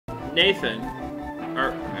Nathan.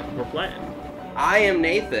 We're playing. I am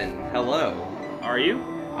Nathan. Hello. Are you?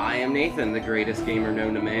 I am Nathan, the greatest gamer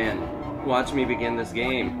known to man. Watch me begin this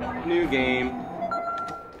game. New game.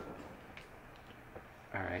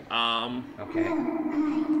 Alright. Okay.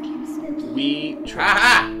 We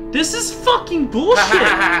try. This is fucking bullshit!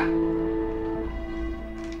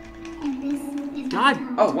 God.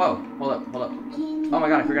 Oh, whoa. Hold up. Oh my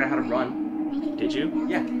god, I forgot how to run. Did you?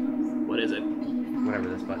 Yeah. What is it? Whatever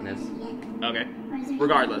this button is. Okay.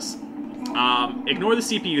 Regardless. Ignore the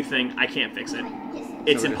CPU thing. I can't fix it.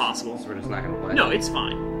 It's impossible. So we're just not gonna play? No, it's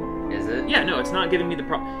fine. Is it? Yeah, no, it's not giving me the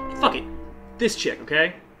problem. Fuck it. This chick,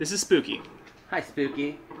 okay? This is Spooky. Hi,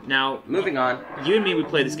 Spooky. Now, moving on. You and me, we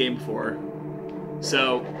played this game before.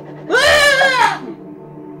 So...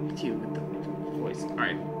 With you, with the voice.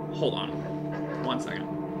 Alright, hold on. 1 second.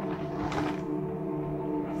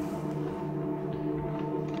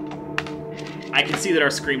 I can see that our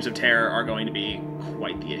screams of terror are going to be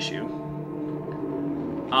quite the issue.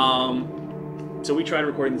 So we tried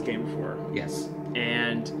recording this game before. Yes.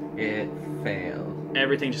 And... it failed.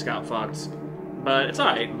 Everything just got fucked. But it's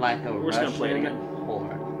alright. Like a We're just gonna play it again.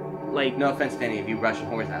 Whore. Like... No offense to any of you Russian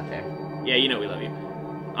whores out there. Yeah, you know we love you.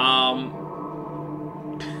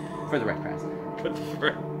 For the red press.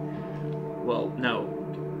 Well, no.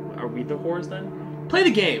 Are we the whores then? Play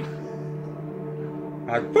the game!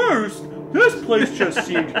 At first, this place just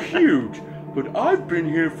seemed cute, but I've been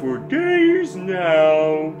here for days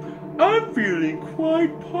now. I'm feeling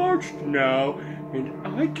quite parched now, and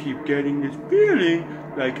I keep getting this feeling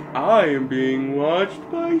like I am being watched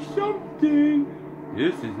by something.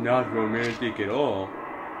 This is not romantic at all.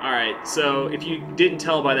 Alright, so if you didn't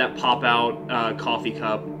tell by that pop-out coffee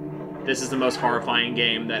cup, this is the most horrifying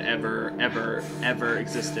game that ever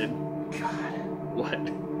existed. God. What?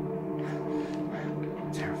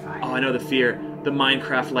 Terrifying. Oh, I know the fear. The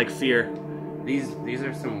Minecraft-like fear. These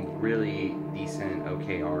are some really decent,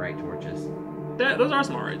 okay, alright torches. Those are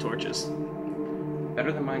some alright torches.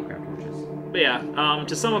 Better than Minecraft torches. But yeah,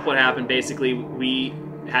 to sum up what happened, basically, we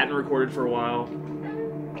hadn't recorded for a while.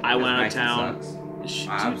 I went out of town.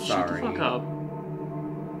 I'm sorry. Shut the fuck up.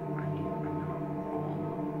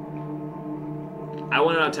 I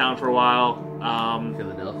went out of town for a while.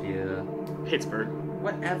 Philadelphia. Pittsburgh.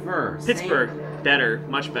 Whatever. Pittsburgh. Better.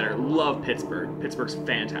 Much better. Love Pittsburgh. Pittsburgh's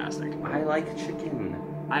fantastic. I like chicken.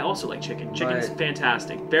 I also like chicken. Chicken's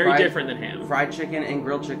fantastic. Very different than ham. Fried chicken and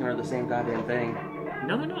grilled chicken are the same goddamn thing.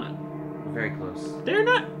 No, they're not. Very close. They're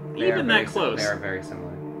not even that close. They are very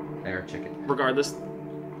similar. They are chicken. Regardless.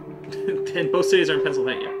 And both cities are in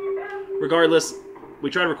Pennsylvania. Regardless, we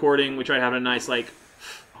tried recording. We tried having a nice, like...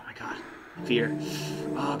 Oh my god. Fear.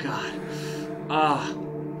 Oh god.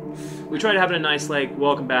 We tried having a nice, like,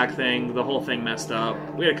 welcome back thing. The whole thing messed up.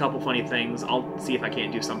 We had a couple funny things. I'll see if I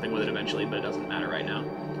can't do something with it eventually, but it doesn't matter right now.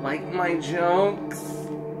 Like my jokes?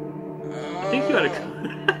 I think you had a...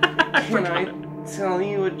 Can I tell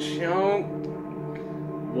you a joke?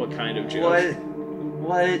 What kind of joke?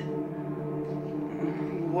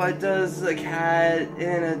 What does a cat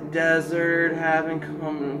in a desert have in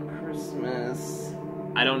common with Christmas?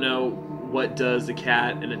 I don't know. What does a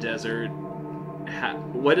cat in a desert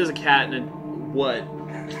what does a cat in a... what?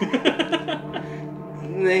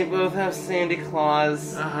 They both have Santa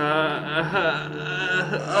Claus. Oh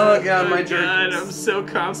god, my jerk. God, I'm so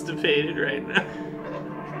constipated right now.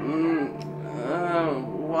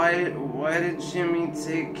 Why did Jimmy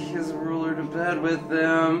take his ruler to bed with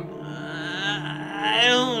him? I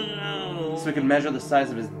don't know. So we could measure the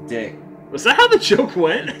size of his dick. Was that how the joke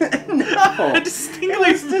went? No! Distinctly.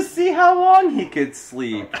 It was to see how long he could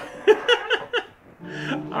sleep.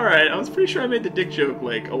 Alright, I was pretty sure I made the dick joke,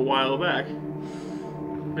 like, a while back.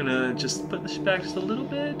 I'm gonna just put this back just a little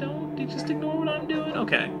bit. Don't just ignore what I'm doing.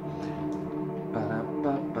 Okay.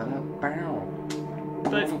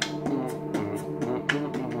 But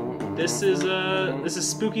this is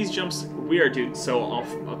Spooky's Jumps. We are, dude, so off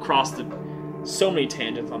across the so many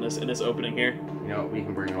tangents on this in this opening here. You know, we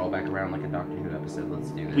can bring it all back around like a Doctor Who episode.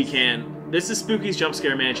 Let's do this. We can. This is Spooky's Jump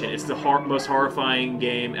Scare Mansion. It's the most horrifying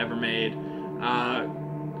game ever made.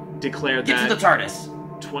 Declared Get that... to the TARDIS!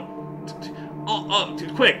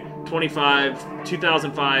 Dude, quick!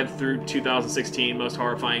 2005 through 2016, most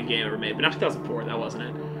horrifying game ever made. But not 2004, that wasn't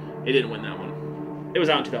it. It didn't win that one. It was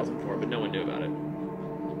out in 2004, but no one knew about it.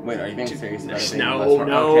 Wait, are you being serious about it?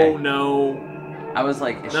 No. I was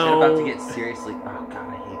like, is shit about to get seriously... Oh god,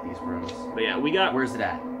 I hate these rooms. But yeah, we got... Where's it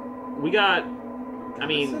at? We got... I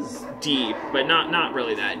mean, deep, but not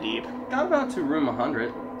really that deep. Got about to room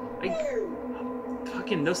 100.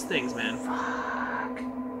 Fucking those things, man. Fuck.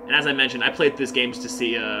 And as I mentioned, I played this game just to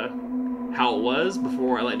see how it was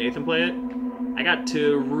before I let Nathan play it. I got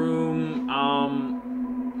to room,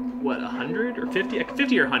 what, 100 or 50?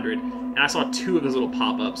 50 or 100, and I saw 2 of those little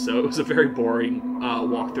pop-ups, so it was a very boring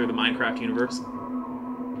walk through the Minecraft universe.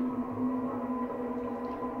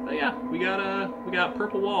 But yeah, we got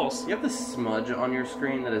purple walls. You have this smudge on your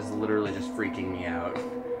screen that is literally just freaking me out.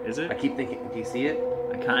 Is it? I keep thinking, do you see it?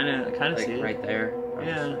 I kind of Like see it. right there.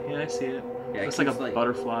 Yeah, I see it. Yeah, It's like a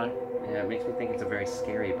butterfly. Yeah, it makes me think it's a very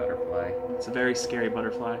scary butterfly. It's a very scary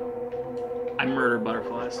butterfly. I murder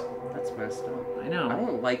butterflies. That's messed up. I know. I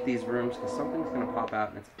don't like these rooms because something's gonna pop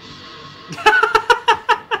out and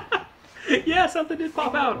it's... Yeah, something did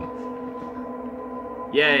pop out.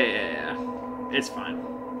 Yeah. It's fine.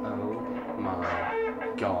 Oh my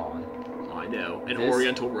god. I know. An This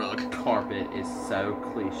oriental rug. carpet is so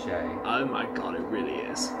cliche. Oh my god, it really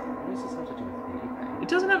is. What does this have to do with anything? It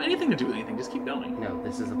doesn't have anything to do with anything. Just keep going. No,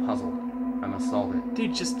 this is a puzzle. I must solve it.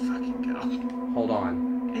 Dude, just fucking go. Hold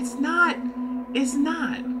on. It's not. It's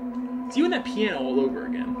not. It's you and that piano all over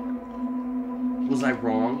again. Was I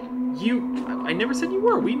wrong? I never said you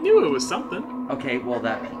were. We knew it was something. Okay, well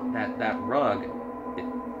that rug. I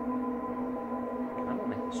don't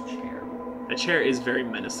like this chair. That chair is very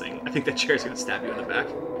menacing. I think that chair is going to stab you in the back.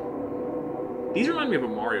 These remind me of a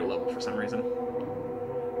Mario level for some reason.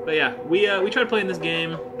 But yeah, we tried playing this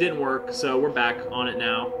game, didn't work, so we're back on it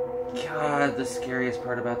now. God, the scariest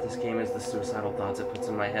part about this game is the suicidal thoughts it puts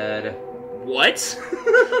in my head. What? Fuck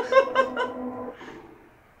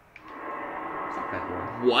that door.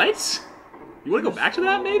 What? You want to go back to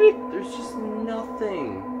that, maybe? There's just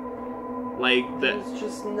nothing. Like, There's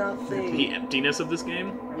just nothing. the emptiness of this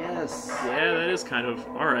game? Yes. Yeah, that is kind of...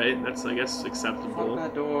 Alright, that's, I guess, Fuck acceptable.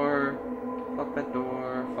 that door. Fuck that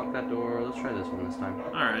door. Fuck that door. Let's try this one this time.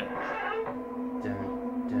 Alright.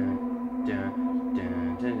 Dun, dun, dun,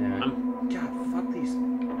 dun, dun, dun. God, fuck these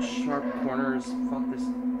sharp corners. Fuck this.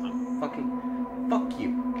 Fucking. Fuck you.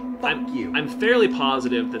 Fuck you. I'm fairly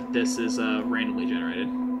positive that this is randomly generated.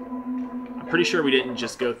 I'm pretty sure we didn't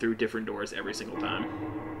just go through different doors every single time.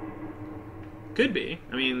 Could be.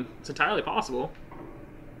 I mean, it's entirely possible.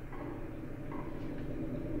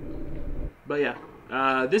 But yeah,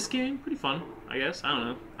 this game, pretty fun, I guess. I don't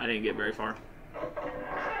know. I didn't get very far.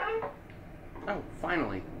 Oh,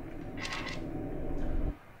 finally.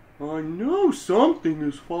 I know something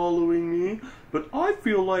is following me, but I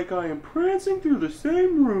feel like I am prancing through the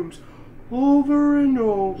same rooms over and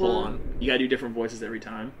over. Hold on. You gotta do different voices every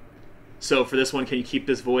time. So for this one, can you keep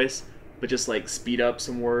this voice, but just like speed up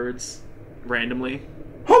some words randomly?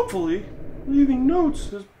 Hopefully, leaving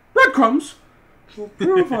notes as breadcrumbs will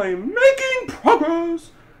prove I am making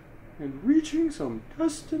progress and reaching some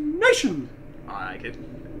destination. I like it.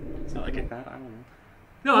 I like it. That, I don't know.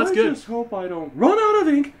 No, that's I good. just hope I don't run out of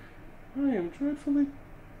ink. I am dreadfully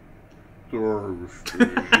thirsty.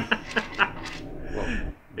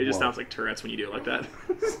 It just sounds like Tourette's when you do it like that.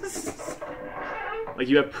 Like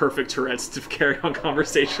you have perfect Tourette's to carry on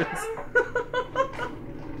conversations.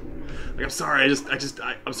 Like, I'm sorry,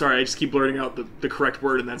 I'm sorry, I just keep blurting out the correct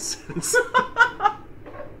word in that sentence.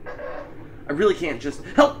 I really can't just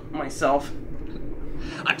help myself.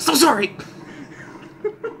 I'm so sorry!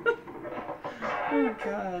 Oh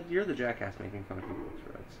god, you're the jackass making fun of people with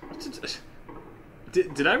Tourette's.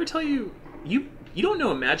 Did I ever tell you, you don't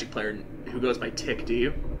know a Magic player who goes by Tick, do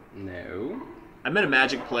you? No. I met a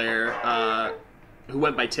Magic player who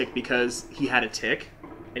went by Tick because he had a tick,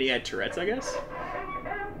 and he had Tourette's, I guess.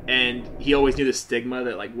 And he always knew the stigma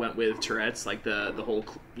that like went with Tourette's, like the whole,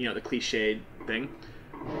 you know, the cliched thing.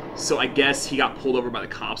 So I guess he got pulled over by the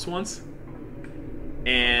cops once,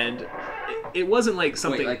 and it wasn't like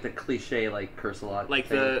something... Wait, like the cliche, like, curse a lot like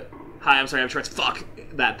thing. the, hi, I'm sorry, I have Tourette's, fuck,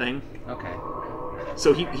 that thing. Okay.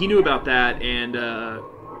 So he knew about that, and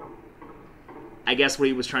I guess what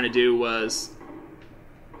he was trying to do was...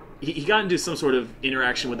 He got into some sort of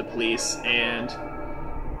interaction with the police, and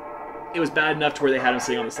it was bad enough to where they had him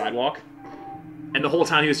sitting on the sidewalk. And the whole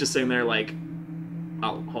time he was just sitting there like,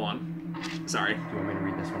 oh, hold on. Sorry. Do you want me to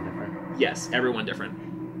read this one different? Yes, everyone different.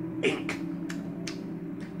 Ink.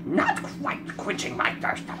 Not quite quenching my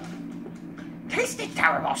thirst. Tasted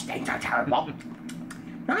terrible, stains are terrible.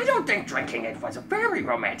 I don't think drinking it was a very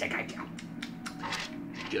romantic idea.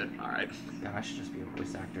 Good, alright. God, I should just be a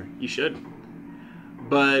voice actor. You should.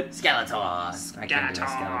 But... Skeletor. I can't do a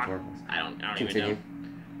Skeletor. I don't Continue. even know.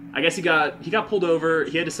 I guess he got pulled over.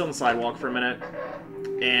 He had to sit on the sidewalk for a minute,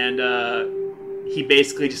 and he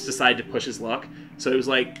basically just decided to push his luck. So it was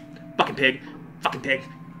like, fucking pig, fucking pig.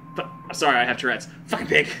 I'm sorry, I have Tourette's. Fucking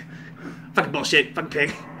pig, fucking bullshit, fucking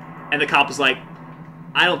pig. And the cop was like,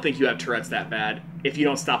 I don't think you have Tourette's that bad. If you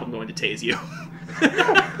don't stop, I'm going to tase you.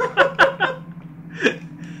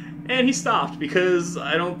 And he stopped because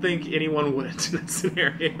I don't think anyone would in that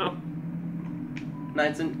scenario.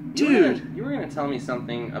 Knightson, Dude. you were gonna tell me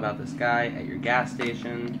something about this guy at your gas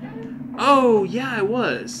station. Oh yeah, I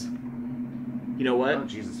was. You know what? Oh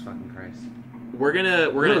Jesus fucking Christ!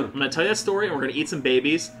 I'm gonna tell you that story, and we're gonna eat some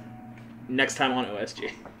babies next time on OSG.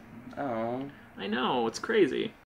 Oh. I know, it's crazy.